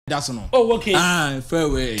That's no. Oh, okay. Fair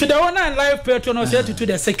way. To the owner and live patron, to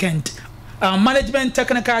the second. Management,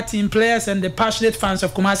 technical team, players, and the passionate fans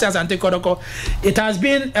of Kumasi Asante Kotoko. It has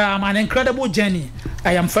been an incredible journey.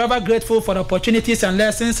 I am forever grateful for the opportunities and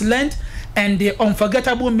lessons learned and the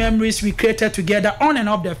unforgettable memories we created together on and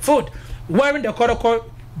off the field. Wearing the Kotoko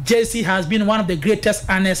jersey has been one of the greatest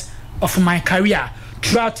honors of my career.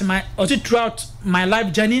 Throughout my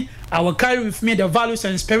life journey, I will carry with me the values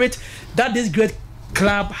and spirit that this great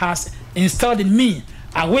club has instilled in me.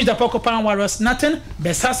 I wish the Porcupine Warriors nothing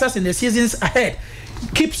but success in the seasons ahead.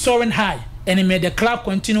 Keep soaring high, and may the club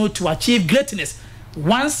continue to achieve greatness.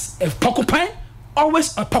 Once a Porcupine,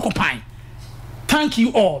 always a Porcupine. Thank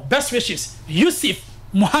you all. Best wishes, Yusuf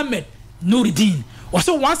Muhammad Nuruddin.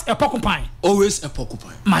 Also, once a Porcupine, always a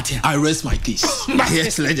Porcupine. Martin, I rest my case.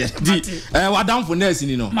 Yes, legend. We're down for nursing,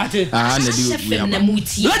 you know. Martin,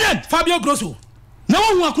 legend. Fabio Grosso. No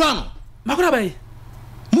one will Makunabai.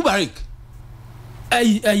 Mubarak.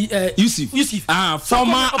 Yusuf.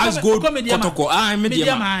 Former as good Kotoko.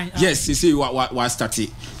 Media. Yes, you see what started.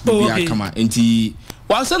 Okay. Come on. And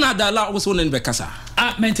was another lot was on in Bekasa.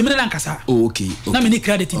 Mentiment Lancasa. Okay. Not many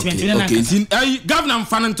credit in 20. Okay. Governor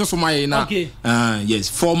Fanan to my okay. Yes,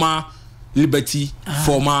 former Liberty,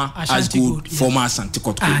 former as good, former Asante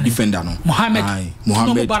Kotoko defender. No. Muhammad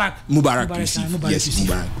Mubarak. Yes,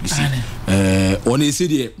 Mubarak. On the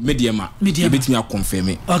city, media. Bit me confirm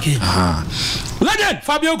it. Okay. Legend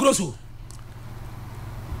Fabio Grosso.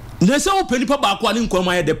 Nessa open pa ba kwa ni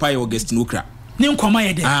nkwama ye de pa August Nokra. Ni nkwama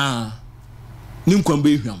ye de. Ni nkwamba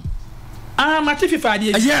ehwam. Matifi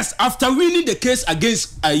Fadi. Yes, after winning the case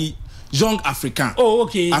against a young African. Oh,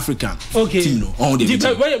 okay. African. Okay. Team, no, on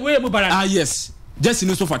the where Mubarak? Yes. Just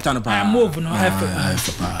in so for Tana pa. Move no.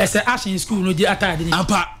 As a action school no di attire ni.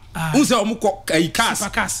 Ampa. Unse omko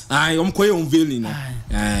cast. Omko ye unveiling.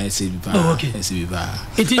 Say bi pa. Oh, okay. Say bi pa.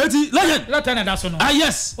 Eti legend. Latana that's no.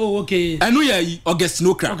 Yes. Oh, okay. Anu ye August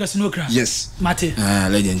Nokra. Yes. Mate.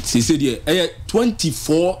 Legend. She said here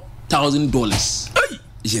 $24,000.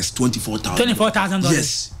 Yes, $24,000. $24,000.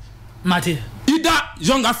 Yes. Mate. Either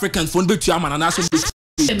young African fund be to man and also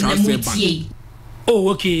transfer bank. Oh,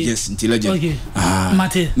 okay. Yes, intelligent. Okay.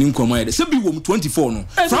 Mate. Ninkomo say be wo 24 no.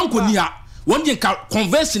 Franco ni ha. One day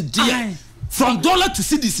conversion there from dollar to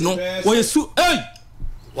cedis no. Where you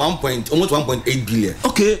almost 1.8 billion.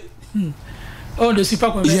 Okay. Oh, the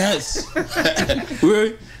super conversion. Yes.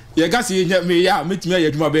 Well, you guys see me ya meet me ya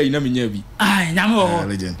duma be na me nya bi. Nyame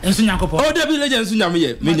legend. Enso nyankopon. Oh, there be legend enso nyame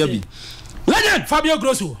ye me nya bi. Legend Fabio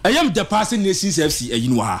Grosso. I am the passing Nations FC you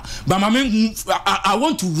know but I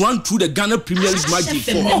want to run through the Ghana Premier League match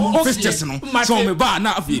for fixtures no. So me ba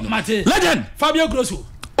na afi no. Legend Fabio Grosso.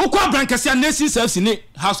 Okwa Brancasia Nations FC ne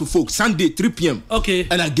House of Folk Sunday 3 p.m. Okay.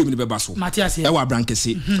 And I give me the basso. Matthias. E wa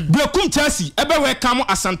Brancasia. Brekum Chelsea ebe welcome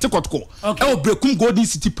Asante Kotoko. E o Brekum Golden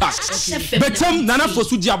City Park. Betem Nana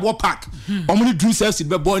Fosu Diabo Park. Omuni Dream FC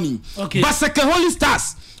be born. Baseke Holy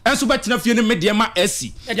Stars. Enso betina fie ne Mediama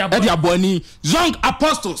SC. E dia born. Young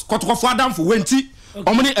Apostles Kotoko for Adam for Wenti.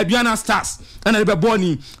 Omuni Aduana Stars. And be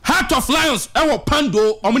born. Heart of Lions e wo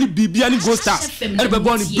Pando. Omuni Bibiani Gold Stars. E be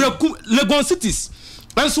born. Brekum Legon Cities.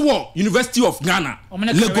 Also, University of Ghana,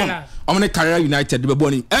 Legon, Carrera United, the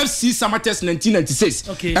Bonnie, FC Samates 1996.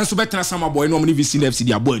 Okay. And so better Sama boy, normally we see FC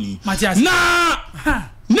the Bonnie. Matthias. Nah,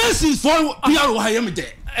 Nancy's for Pierre Hayam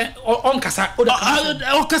there. On Casa,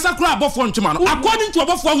 or Casa Crab of one tomorrow. According to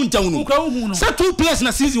about 4 Town, set 2 players in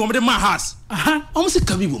a season over the Mahas. Almost a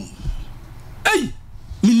Kabibum. Hey,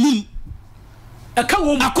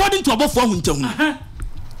 according to about 4 Town.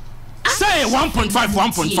 Say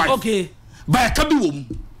 1.5. Okay. By a Kabi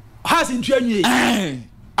has in training.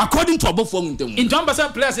 According to above 4 in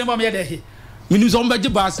 2% players in Mamma there. Minus on Baji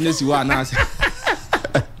Bass, you are now.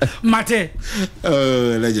 Mate.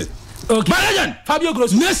 Legend. Okay. Legend. Fabio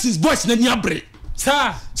Grosso. Nurses boys in your break.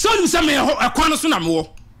 Sir. So you say me a corner soon.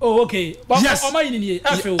 Oh, okay. Yes.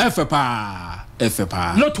 FPA.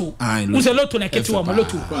 Lotto. Who's a lotto?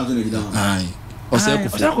 Lotto. Aye.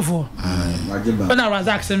 Osakufo. Ona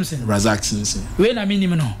Razak Simpson. We na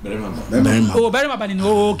minimum no. Oh, Berima bani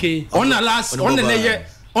no. Okay. On the last on the year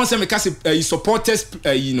on some supporters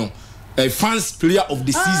fans player of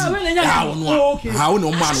the season. How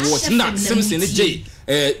no man was not Simpson J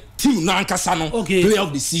team no ankasa no player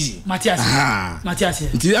of the season. Matthias.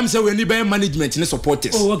 Until them say we need better management and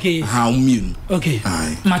supporters. Oh, okay. How mean. Okay.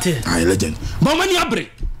 Matthias. Aye legend. But when you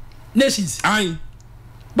break Nations. Aye.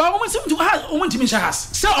 But woman to mention has.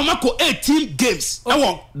 So Omako 18 games. I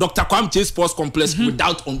want Dr. Kwamche Sports Complex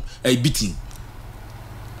without a beating.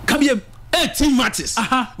 Come here. 18 matches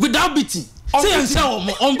without beating. Say and say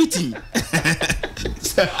unbeaten.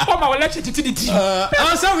 Oh my election to the team.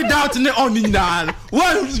 Also without ne on in dan.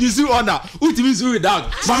 What you see on that? What you see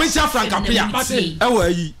without? Mamisha Frank Apia.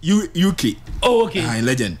 UK. Oh okay.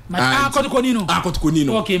 Legend. Kotoko Nino. Kotoko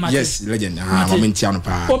Nino. Okay, yes, legend. Mamisha no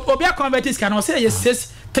pa. Obia converters can say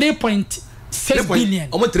yes 3.6 billion.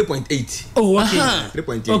 Almost 3.8. Oh okay.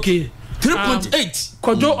 3.8. Okay. 3.8.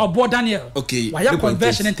 Kojo Obo Daniel. Okay. Why your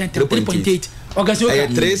conversion in 3.8? Okay, so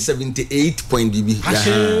 378 point BB.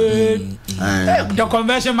 The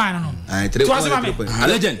conversion man no. 3.8.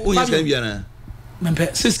 Legend. Who is going to be na?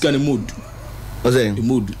 Mempe. Six kind of mood. What's that?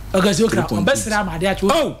 Mood. Okay, so best rama dey at.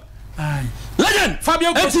 Oh. Legend.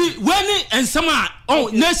 Fabio. Eti when and some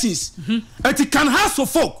nations. Eti can have so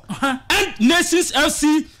folk. And Nations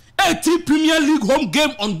FC 80 Premier League home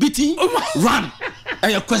game unbeaten run.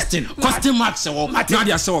 Question mark so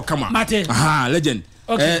Nadia so come on. Legend.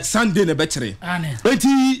 Okay. Sunday na betre.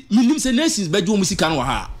 Eti minim se Nations bedu musika no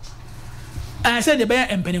ha. I said the bear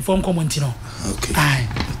empany form comment no. Okay.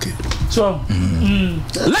 Okay. So,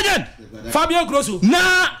 Legend. Fabio Grosso.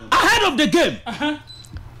 Now ahead of the game.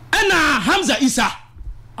 And Hamza Issa.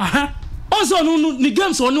 Also no the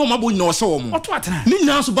games on no mabo no so mo. What na? Ni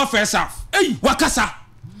na so ba first half. Wakasa.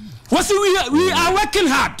 We are working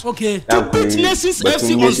hard to beat Nations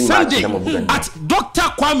FC on Sunday at Dr.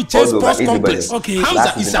 Kwame Chase Sports Complex.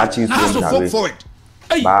 Hamza Issa has to vote for it.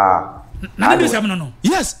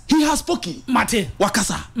 Yes, he has spoken. Mate.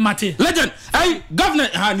 Wakasa. Mate. Legend. Hey,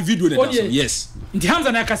 Governor video. Yes.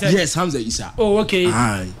 Hamza Nakasa. Yes, Hamza Issa. Oh, okay.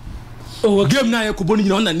 Oh, game na yakoboni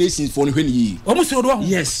na on Nations for when he.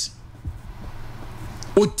 Yes.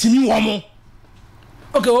 Otimi womo.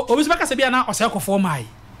 Okay, obisbaka se bia na osako for my.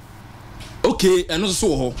 Okay, and also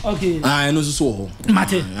so ho. Okay. And also so ho.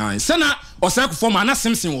 Mate. Sana osako for my na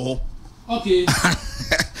Simpson ho. Okay.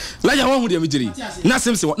 Legend won with the na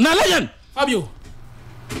Simpson. Na Legend. Fabio.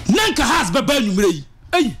 Nanka has baba numre yi.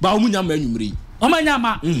 Ba omunya ma numre yi. O manya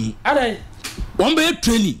ma. Adai. One be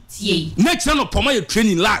training. Next time no poma your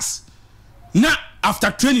training last. Na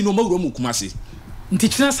after training no magro mu Kumasi.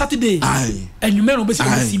 Ntichina Saturday. And you may no be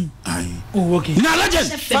sim. Oh okay. Na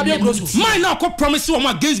Legend. Fabio Grosso. My now ko promise o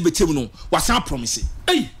ma against Betem no. Wasan promise.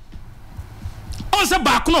 On say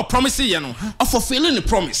back no promise ye no. Of fulfilling the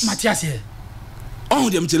promise. Matthias here. Oh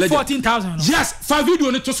dem Legend. 14,000. Yes, 5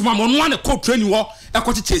 video no to so ma no one ko training wo e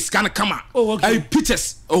ko che scan kama. Oh okay.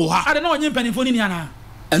 Peters. Oh ha. I don't know onye mpanifo ni ana.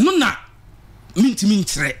 Eno na minti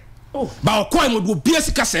tre. Oh. Ba o ko mo do bia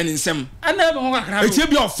sika sen nsem. Ana be mo kakra. Etie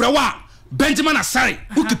bia ofre wa Benjamin Asare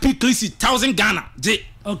who could pick 1,000 Ghana.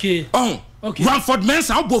 Okay. Oh. Okay. Ranford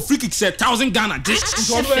Mensah who bought free kick 1,000 Ghana.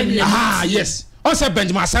 Yes. Also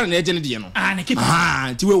Benjamin Asare na agent dey no. Ne keep.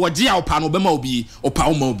 Ti we wodi a opa no be ma obi, opa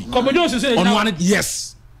o ma obi. Komodo so say. On one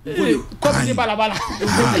yes. Komodo balabala.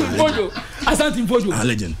 Fojo. Asante Fojo.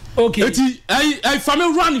 Legend. Okay. Eti I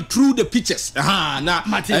family run through the pictures. Na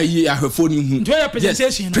I have phone you.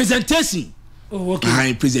 Presentation. Presentation. Oh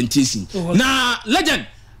okay. Presentation. Na Legend.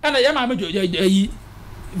 And I am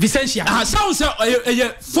Vicentia. Sounds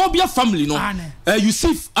phobia family, no.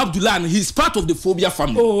 Yusuf Abdullah, he's part of the phobia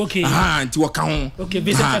family. Oh, okay. Okay,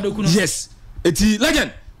 Vicentia. Yes. It's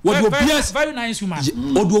Legend. What will be very nice woman.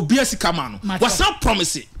 What will be a Sikamano? What's that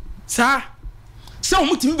promise? Sir. So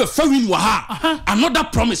much to be fair waha. Another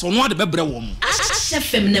promise on what the bebre woman.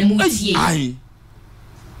 Aye.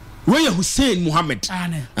 Where Hussein Muhammad.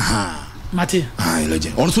 Mate. Aye,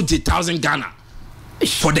 Legend. Also 1,000 Ghana.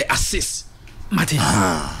 For the assist. Mate.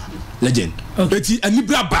 Legend. Okay. Any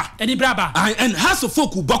braba. And has a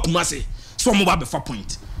folk who back Kumasi. So mo ba for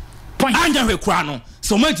point. Anja we kra no.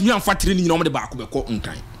 So man to me am fa training no mo de ba ko be ko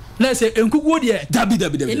nkan. Let's say enkugo de.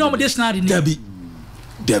 Dabi. No mo de snare ni. Dabi.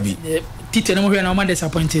 Tite no mo hwe na mo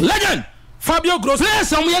disappointed. Legend. Fabio Grosso. Players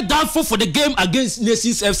some we doubtful for the game against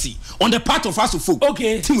Nations FC on the part of us folk.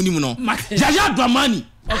 Okay. Team ni mu no. Jaja Dramani.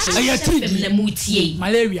 Okay.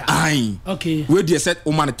 Malaria. Aye. Okay. Where do you set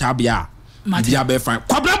Oman Tabia? Dia be fine.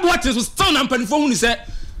 Kwabra Boat is still na mpanifo hu ni se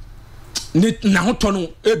na hoto no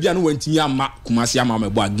ebia no wantimi ama Kumasi ama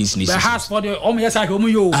mebo against Nations. The house for the yes I homo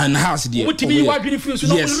yo. And house there. Mutimi wa dwini free so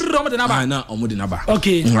no romo de naba. Na omo de naba.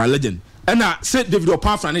 Okay. Legend. And say David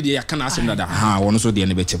Opafra ne de ya kana asem dada. Wono so de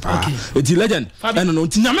ne be chepa. Eti Legend. And no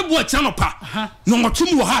nti nyame bo cha no pa. No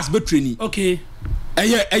ngotumi wo house be training. Okay.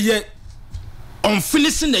 Eye on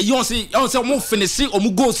finishing the you say more finishing or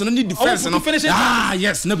goals no need defense no.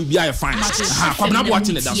 Yes, na bibia you fine. Kwabna bo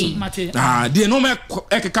watching that. They no me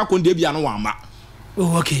ekeka konde bia no wamba.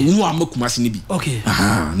 Oh okay. No am Kumasi ni bi. Okay.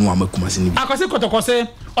 No am Kumasi ni bi. Akose Kotoko say,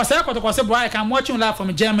 o say Kotoko say boy I can watch you live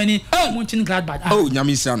from Germany. Munchen Gladbach. Oh,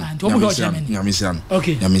 Nyamisano.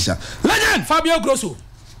 Okay. Nyamisano. Legend Fabio Grosso.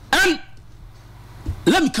 And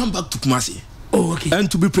let me come back to Kumasi. Oh, okay. And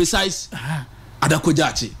to be precise,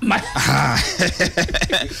 Adakojachi.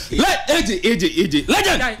 Let AJ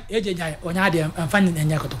legend. AJ Onyade and finding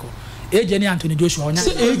Enya Kotoko. AJ ni Anthony Joshua.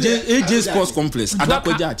 AJ Sports Complex.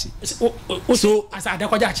 Adakojachi. So as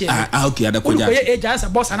Adakojachi. Okay, Adakojachi. AJ as a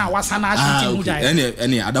boss and I was an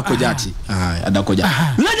any Adakojachi.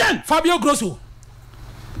 Adakojachi. Legend Fabio Grosso.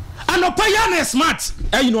 And Opayane smart.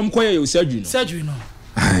 You know Mkoya surgery no.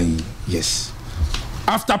 Yes.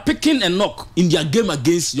 After picking a knock in their game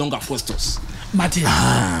against Young Apostles. Matthew.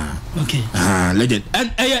 Okay. Legend.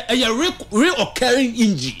 And a reoccurring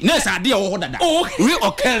injury. Next idea or that. Oh,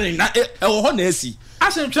 reoccurring.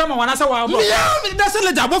 As in trauma, when I saw that's a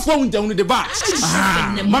letter above one down the bar.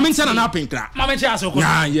 Mamma said an upping crack. Mamma Chasso.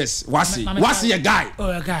 Yes. Was he a guy? Oh,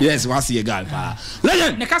 a guy. Yes, was he a guy?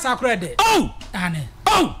 Legend. Necasa credit. Oh, Anne.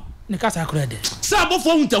 Oh. Necasa credit. Samba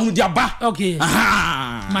phone down the bar. Okay.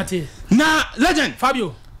 Matthew. Now, legend.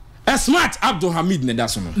 Fabio. A smart Abdul Hamid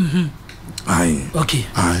Nedasuno. Aye. Okay.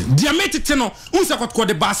 Aye. Diamete teno. Unsa kwa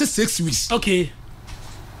the bar 6 weeks. Okay.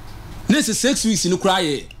 Next 6 weeks in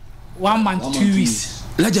cry. 1 month, 2 weeks.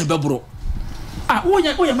 Legend Babro.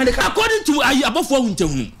 Oh, medical. According to above 4 winter.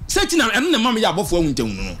 Setting and the mammy above 4 winter.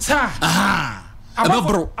 Sir.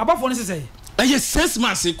 Above 1 say. Yes, 6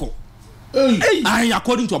 months ago. Hey,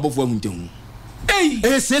 according to above 4 winter.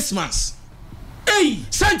 Hey, 6 months. Hey,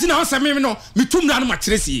 Sentinel house me no me tum na no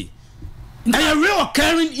matresi. A real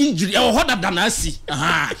carrying injury or harder than I see.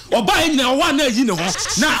 Or buy in a one year no.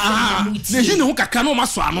 Na na you know kaka no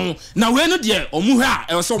maso ano. Na we no de omuha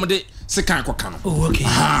e so mde sekan kokano. Oh okay.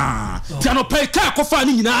 Tiano pay car ko fa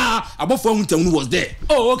ni nyina abofo huntam was there.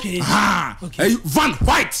 Oh okay. Okay. Van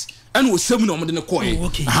White and was seven on the coin.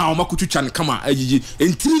 Okay. How makutu chan kama ajiji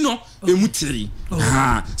entiri no emutiri.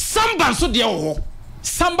 Samba so de ho.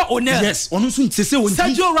 Samba Oniel. Yes, onu so ntese won.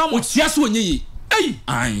 Sergio Ramos. Otia so onye. Hey.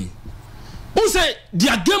 Aye. Who say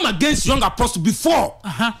their game against Young Apostle before?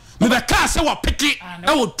 Me be ka say wa peke e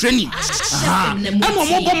wo training. And mo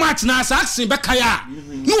mo match na sa action be kaya.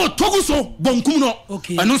 No togu so bonkum no.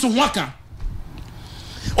 Okay. And so waka.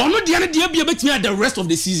 Ono de ne de bia betimi at the rest of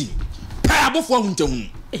the season. Pa abofo hunta hu.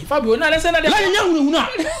 Eh Fabio na lese na de. La nya hu na.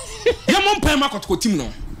 Ya mo mpa ma Kotoko team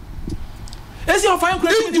no. Esi on fine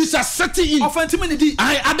credit is a setting in. Of intimidity.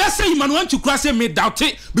 I ada say Emmanuel to cross me doubt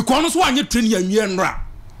it because no anya training anwie nra.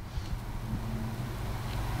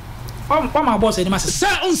 What my boss said, say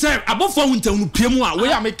on say above 4 winter no piem a we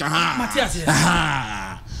ameka ha. Matias.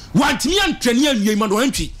 Want me and training anwie Emmanuel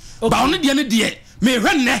ntwi. Ba ono de ne de me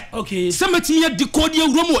hwenne. Okay. Semetimi decode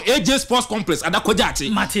Romo AJ Sports Complex Adakojachi.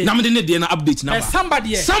 Na me de ne de na update na ba.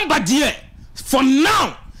 Somebody for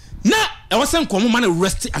now. Na e was say nkomo man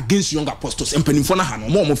rest against Young Apostles empanimfo na ha no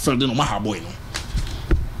mo felde no ma ha boy no.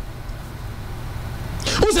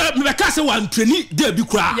 Who say me ka say wan training dey bi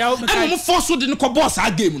kura e mo force de no ko boss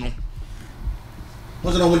a game no.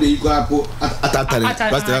 What's the one that you go attack?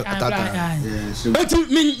 But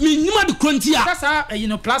me nima de krontia. That's you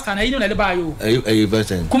know plaster na you know na le ba yo.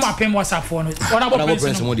 Version. Kuma pem WhatsApp for no. Honorable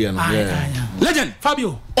Prince mo dia no. Legend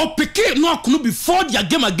Fabio. Opeke no akunu before their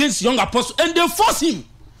game against Young Apostles and they force him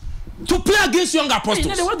to play against Young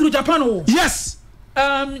Apostles. They went to Japan. Oh. Yes.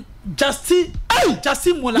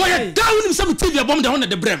 Justin Mola. Why down him some TV bomb down at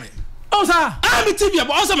the Bremen. Oh sir. I'm TV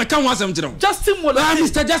also me can want some Justin Mola.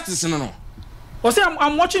 Mr. Justice no. Well, say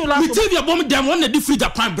I'm watching you last. Me TV bomb them one the free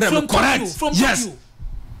Japan Bremen. Correct. From yes. Tokyo.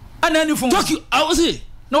 And then you phone. Tokyo. I was say.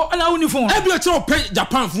 No, and I phone. Every time pay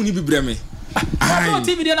Japan phone ni bi Bremen. I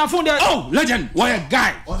TV there na phone there. Oh, legend. Why a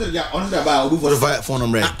guy? Honestly about who for the phone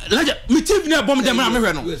number. Legend. Me TV na bomb them na me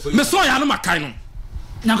hwe no. Me so ya no makai no.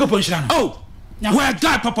 Nyanko ponshira no. Oh. Where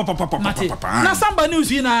guy papa. Na Samba news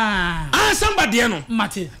here na. Samba there no.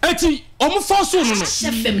 Mate. Eti omo force no no.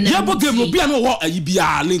 Ya bo game no bia no wo ayi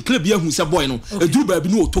bia link club bia hu se boy no. Edu ba bi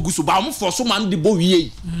no otogu so ba omo force man de bo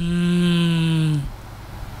wie.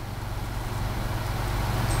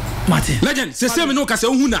 Mate. Legend, se me no ka se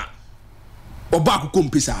hu na. Oba akoko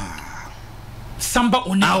mpesa. Samba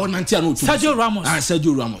Oniel. Nantia no. Sergio Ramos.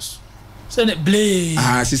 Sergio Ramos. Say ne blame.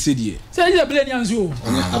 Se die. Say the blame yanzu.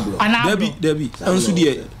 Debi. Ansu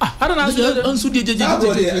die. I don't know. Ansu die jeje.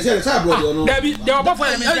 Debi, they were both for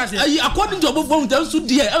them just. According to above one ansu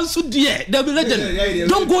die. Debi legend.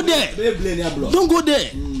 Don't go there. Don't go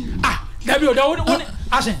there. Debi, they only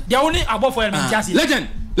action. They only above for them just. Legend,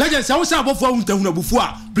 say we say above for one tahuna before.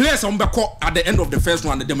 Players on back at the end of the first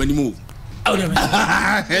one them anymore. Oh, Legend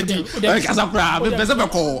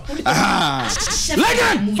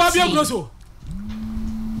Fabio Grosso.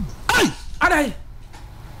 Ay, adai.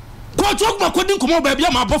 Coach according to my baby,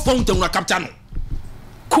 I'm above for hunter captain.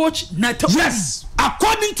 Coach Nato. Yes,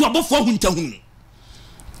 according to above for hunter.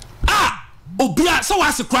 obia so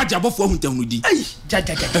was craja abofo ahuntahu di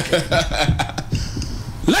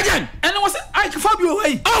legend and was I Fabio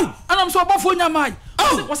hey and I'm so abofo nyama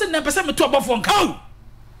was it na pese me to abofo nka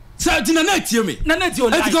sa tina na tie me na tie o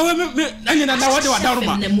like e go me anyina na wode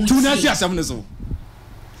wadaroma tu na si asem ne so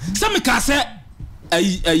sa me ka se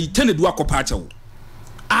ai tenedu akopa achewo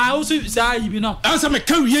also say you be no answer me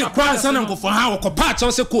can we kwa san nkofo ha akopa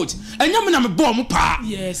achewo se coach enya me na me bo mo pa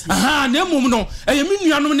yes aha na emom no eye me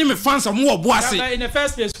nuanom ne me fans mo obo ase in the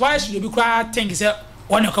first place why should you be cry think say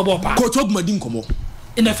one akobo pa coach ogmadi nkomo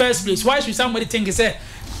in the first place why should somebody think say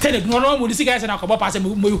tenedu no mo disi guys na akobo pa say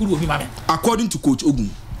mo yehuru obi ma me according to coach Ogun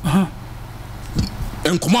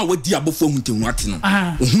enkomo a wadi abofo ahuntahu ate no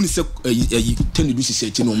ohun se tenedu sisi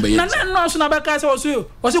echi no mbe na no so na ba ka say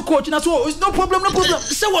was coach na so no problem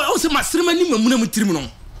say o se masrema ni mamuna mutirim no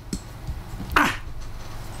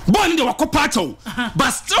bon de wakopa achew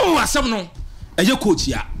but still asem no eye coach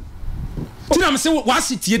ya tina me say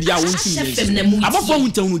wasi tie dia won tin abofo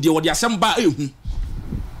ahuntahu no de wodi asem ba ehu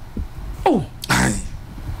ai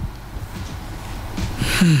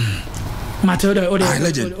Matilda,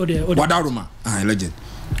 legend. Wadaruma, legend.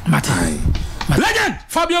 Legend.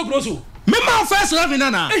 Fabio Grosso. Me ma first love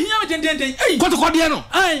nana. Eh, hiya den. Kotoko de no.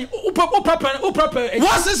 Ai, o papa.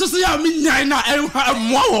 What's this so ya me nyai na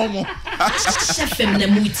mo mo. Chef na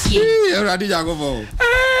mutie. Erade Jacobo.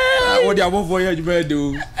 What the above for you be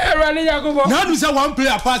do. Erade Jacobo. Na do say one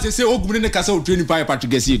player pass say Ogum ne kasa o training pa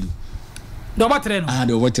Patrick Edu. Do batre no.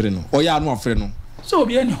 Do batre no. O ya no afre no. So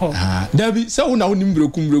be any ho. Dabi say una onim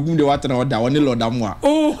brekum de water na oda woni lord amwa.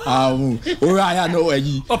 O ya no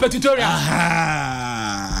ayi. Ope tutorial.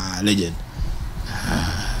 Legend.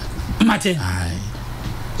 Mate.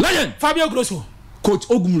 Legend. Fabio Grosso. Coach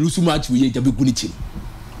Ogum lusu match we jabe guni chim.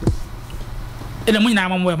 Ele mo nyina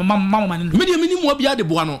mama man. Me de mini mo bia de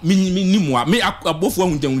boa no. Me mo a me abofo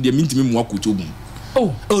ahuntahu de me ntimi mo Coach Ogum.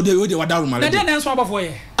 De wadaruma. Na de na so abofo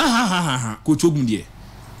ye. Coach Ogum de.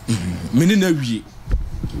 Meni na wie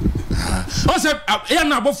o se ya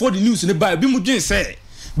na abofo the news ne ba bi mu dwen se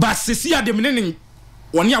ba sesi ade meni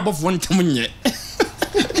woni abofo ntam nye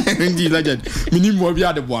ndi legend meni mo bi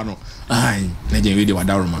ade bo no ai legend we de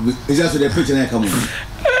wadaroma is that so the picture na come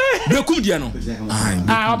brekum dia no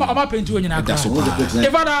aba penti onyina ka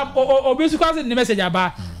evada obisu kwase ne message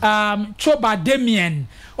aba Choba Damien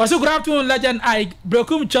also good afternoon legend I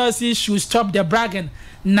brekum Chelsea should stop the bragging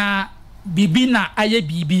na bibi na aye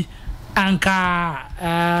bibi anka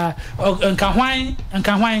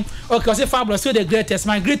hwan okay say Fabio so the greatest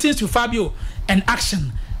my greetings to Fabio and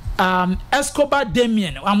action Escobar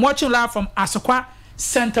Damien I'm watching live from Asokwa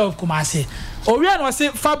Center of Kumasi Orion was say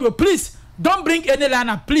Fabio please don't bring any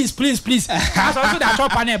liner please as also that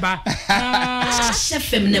chop aneba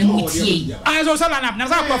chef na mutie as also liner na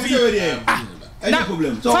za coffee any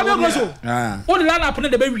problem so Fabio Grosso only land up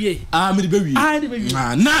the baby me the baby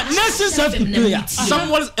na nation self player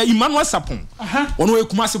someone Emmanuel Sapon ono e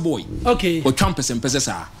Kumasi boy okay o champion pese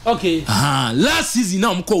sa okay last season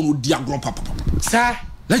now mko no dia gro papa sir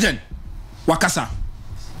legend wakasa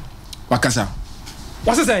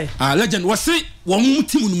what's say legend was say won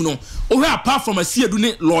team no o apart from a Siedu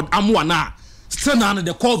ne Lord Amwa na still na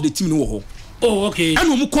the call of the team no ho okay and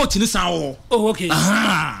wo coach ni san ho okay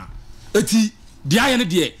eti dia ye ne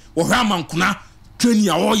de wo hwa mankuna training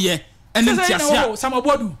a wo ye ene ntiasia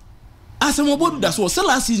Samabodu da so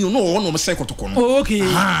last season no wo no say Kotoko no okay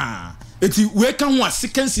eti we kan ho a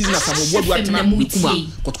second season Samabodu atena kuma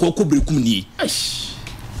Kotoko ko brekum ni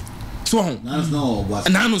so ho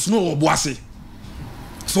na no boase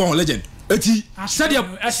so legend eti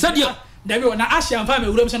sadia David na Asia mfa me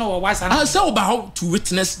wuram se no wo wasa na say oba how to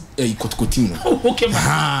witness Kotoko team okay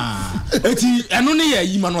eti eno ne ya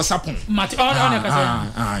yi Emmanuel Sapon mate on ka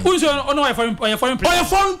say unso ono foreign player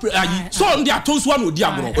so on dia tonso one odi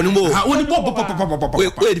agro oni bo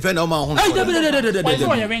we defend o ma ho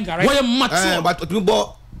we match but to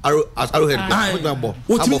bo arrowhead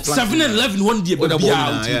what 7-11 one day we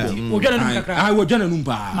jana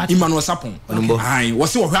numba Emmanuel Sapon ai wo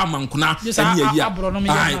se wo hwa mankuna ani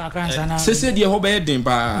ya sese de ho be den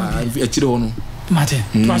ba akire ho no mate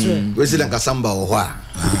we se lanka Samba ho a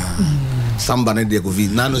Samba ne de ko vi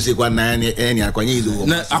nano se kwa na eni akwanye izo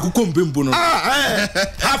na akukọ mbembo no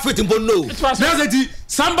half fit mbo no na say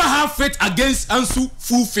Samba half fit against Ansu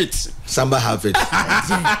full fit Samba half fit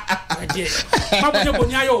mamunye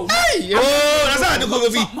bonya yo na sa ne ko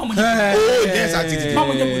vi yes attitude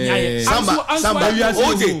mamunye bonya ye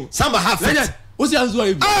Samba half fit o si Ansu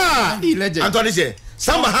ayi legend Antoine say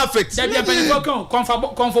Samba half fit da bia peniko kan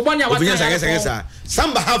konfo bonya wa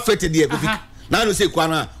Samba half fit de ko vi na no say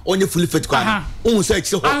kwana onye fully fit kwana o say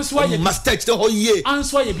chire ho master chire ho ye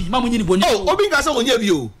answer ye bi ma munyi ni boni oh obi ga say onye bi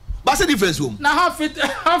o but say difference wo na half fit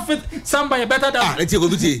Samba better than let's go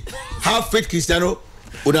biti half fit Cristiano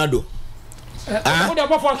Ronaldo o de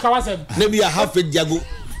before kawasem na bi half fit Thiago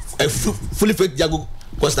fully fit Thiago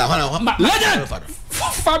Costa hana legend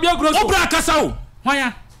Fabio Grosso obra kasa o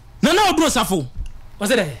wanya na odro safo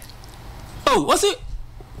was it there oh was it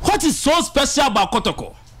what is so special about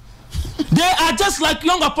Kotoko? They are just like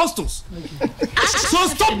young apostles. So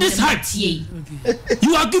stop this hype.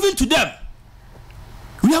 You are giving to them.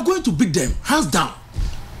 We are going to beat them hands down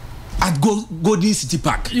at Golden City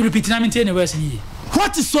Park. You repeat na maintain the words here.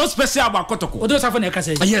 What is so special about Kotoko? Odo Safo na ka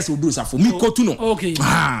say. Yes, Odo Safo. Me Kotuno. Okay.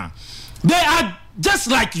 They are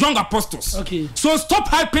just like young apostles. Okay. So stop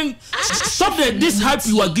hyping. Stop this hype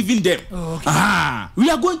you are giving them. Okay. We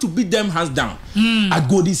are going to beat them hands down at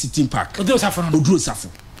Golden City Park. Odo Safo. Odo Safo.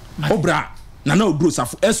 Obra. Nana Odo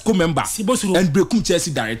Safo. ESCO member. And Brekum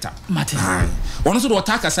Chelsea director. Martin. One also the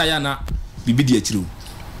attack asaya na bibi di echiro.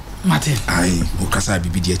 Martin. Aye. Okasa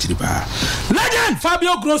bibi di echiro ba. Legend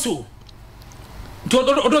Fabio Grosso.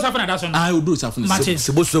 Odo Safo na that son. Aye Odo Safo. Martin.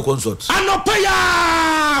 Seboso consult.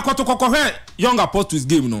 Anopaya Kotoko young apostles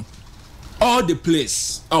game no. All the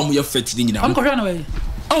place. We are fit in now. Uncle Rano.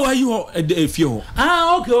 Oh, are you a few?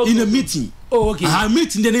 Okay. In a meeting. Oh, okay.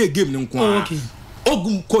 Meeting the game no. Oh, okay.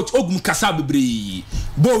 Ogum coach Ogum Kasa bebre.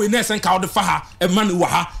 Boy ness and cow the faha a man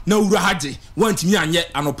waha no urahaje. Want me and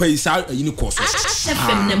yet anopay sa yini course.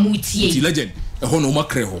 Legend. A hono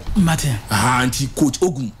macreho. Martin. Anti coach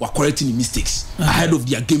Ogum were correcting mistakes ahead of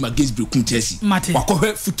their game against Brekum Chelsea. Martin. Wako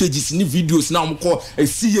footages in videos now call a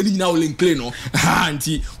see any now link no.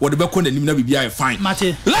 Anti what the back on the Nimna be fine.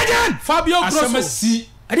 Martin. Legend Fabio Grosso. See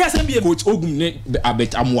coach Ogum ne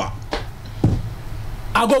abet amwa.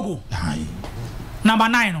 Agogo. Number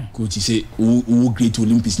 9 no. Coach say who great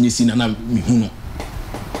Olympics ni sin na me hu no.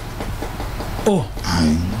 Oh.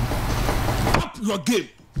 Up your game.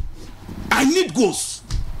 I need goals.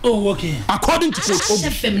 Oh, okay. According to Coach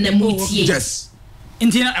Ogum. Yes.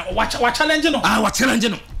 Intina watch challenge no. What challenge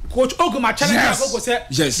no. Coach Ogum challenge Agogo say.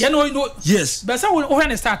 Yes. You know. Yes. But so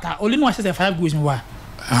when starter only no say 5 goals me wa.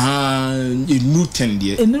 You new 10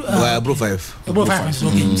 there. Bro 5. Bro 5.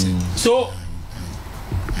 Okay. So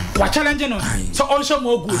what challenge no. So also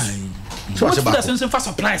more goals. So what's the sense for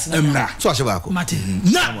surprise na? So ashebako. Martin.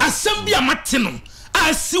 Na asembia matino.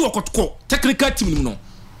 I see Kotoko technical team no.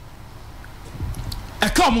 I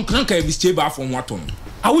come crank a mistake by from what on.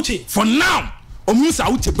 Awuche. For now, Omusa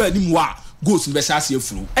Awuche ba ni wa goals in Besasi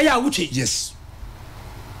flu. Awuche. Yes.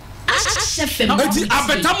 Eti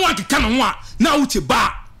abetamu akeka no ho a na Awuche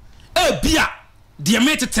ba e bia de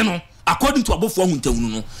metete no according to abofo ahuntawu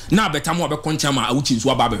no na abetamu abekoncha ma Awuche nso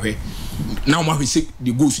aba behwe. Na o ma hwese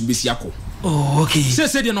the goals in Besi akọ. Oh, okay.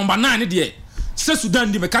 Say the number 9 de say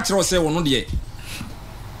Sudan de me catch say wono de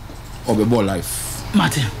obebo life.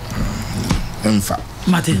 Martin. Emfa.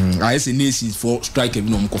 Martin. I say nations for strike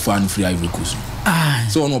no mkofa no free Ivory Coast.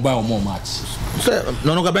 So no buy more match. So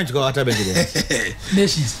no go bench go after bench there.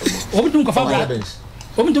 Nations. Obitum kofa bra.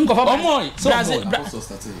 Obitum kofa bra. Omo. Brazil. You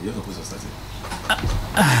started.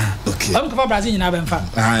 Okay. Obitum kofa Brazil na benfa.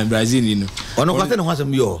 Brazil ni no. Ono kwate no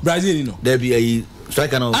hwasem yo. Brazil ni no. There be a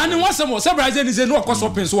striker no. And hwasem say Brazil ni say no cost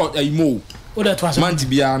open so mo. O that was. Man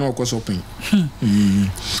tibia no cost open.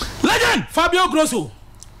 Legend Fabio Grosso.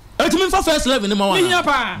 It mean for first 11 number 1.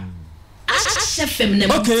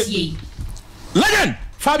 Okay. Legend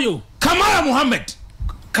Fabio Kamara Mohammed.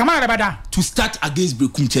 Kamara Bada To start against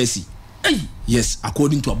Brekum Chelsea. Hey. Yes,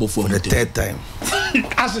 according to above for the third time.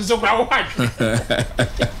 As so what?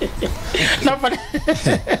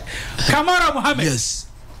 Kamara Mohammed. Yes.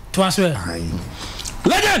 To answer.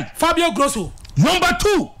 Legend Fabio Grosso. Number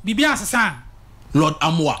 2. Bibian Sasan. Lord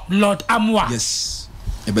Amwa. Yes.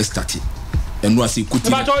 E best start it. And was he could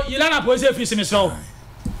but you learn a poison if you so.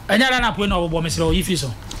 And you learn a poison of Bomesro if you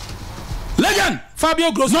so. Legend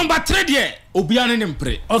Fabio Grosso. Number 3 there. Obiane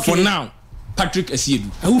Nempre. Okay. For now, Patrick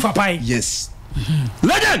Esiedu. Ufa Pai. Yes.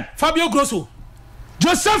 Legend Fabio Grosso.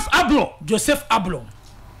 Joseph Ablo.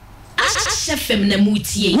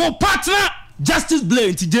 Wo partner Justice Blair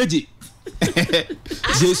into JJ.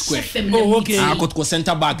 J Square. Oh, okay. Kotoko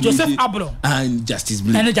center back. Joseph Ablo. And Justice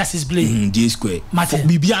Blair. And Justice Blair. J Square.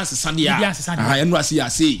 Bibian Sandia. And was here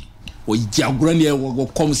say. O Jagurani wo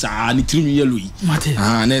come sa ni trimi yellow. Na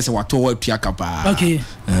say wato wa piaka pa. Okay.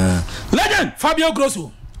 Legend Fabio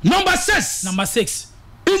Grosso. Number 6.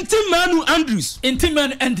 Intimanu Andrews.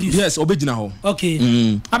 Yes, obejina ho. Okay.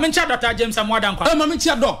 I'm in charge Dr. James Amwadan kwa. I'm in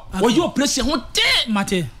charge doc. Wo you operation ho te.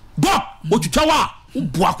 Mate. Doc, o twitwa wa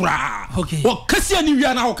Buakura. Okay. Or Cassia ni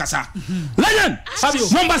wiana okasa. Lion. Fabio.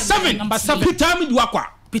 Number 7. Peter Midwakwa.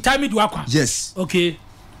 Peter Midwakwa. Yes. Okay.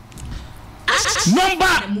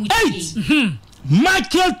 Number 8.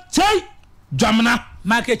 Michael Che Dramana.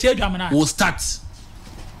 Michael Che Dramana will start.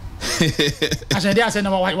 I said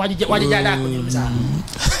what did you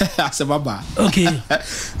Asababa. Okay.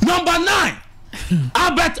 Number 9.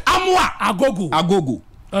 Albert Amwa Agogo.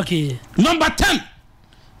 Okay. Number 10.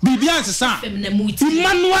 Bibian Sasa.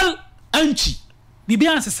 Emmanuel Anchi.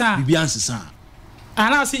 Bibian Sasa.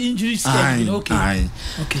 And I see injuries. Okay.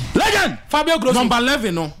 Okay. Legend. Fabio Grosso. Number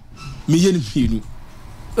 11 no. Me yen.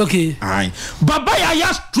 Okay. Aye. Baba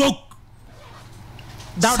Yaya stroke.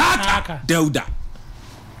 Dauda.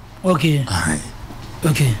 Okay. Aye.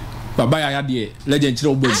 Okay. Baba Yaya de legend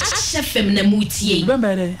chiro obo. Chefem na mutie.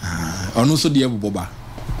 Bembe. Ono so de boba.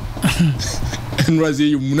 And was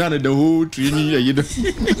you munana the whole training you know.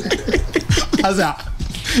 Aza.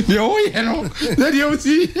 The whole you know. That you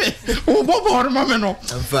see. Oh bobo mama no.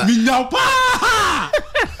 Mi na pa.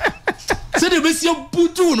 Se de be si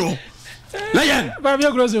butu no. Lion.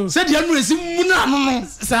 Fabio Grosso. Said you know is munana no.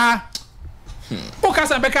 Sir. O ka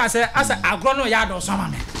san be ka say asa agro no ya do so ma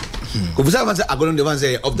me. Ko bisa man say agro no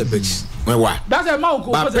say off the pitch. When why? That's a man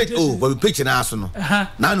ko presentation. Oh, but pitch na aso no.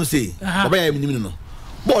 Na no say. Baba ya minimi no.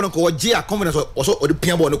 Ball no ko je a confidence also o de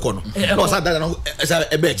pia ball no ko no. No say that no say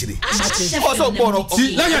e be chiri. Also ball no.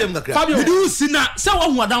 Fabio, you do see na say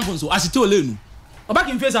one hu adamfo so asite olenu. Oba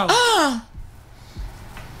kin face out.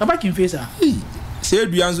 Oba kin face out. Say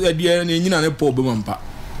aduan so aduan na nyina ne po be mampa.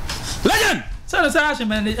 Legend. So say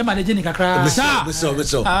man e manage ni kakra.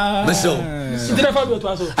 Beso. Sidere Fabio to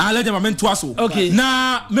aso. Legend man to aso. Okay.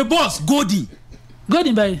 Na me boss Golden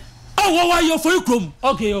by. Oh, why you for you chrome?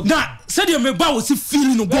 Okay. Na said you me ba was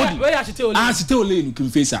feeling no Golden. Where asite olenu? Asite olenu kin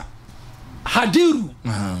face out. Hadiru.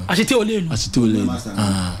 Asite olenu.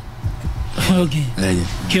 Okay.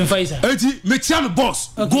 Kin face out. Eti me tia me boss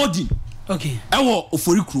Golden. Okay. Ewo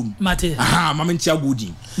ofori krom. Mate. Mama ntia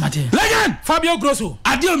Golden. Mate. Legend Fabio Grosso.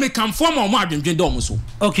 Ade me kan form o mo adwendwen do mo so.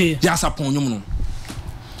 Okay. Ya sapon nyum no.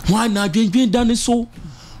 Why na adwendwen da ne so?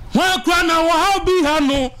 Why kra na wo ha bi ha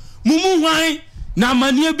no? Mumu hwan na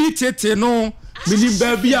manie bi tete no. Minim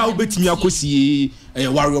ba bi a obetimi akosie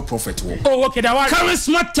warrior prophet wo. Oh, okay, that one.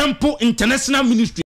 Charisma Temple International Ministry.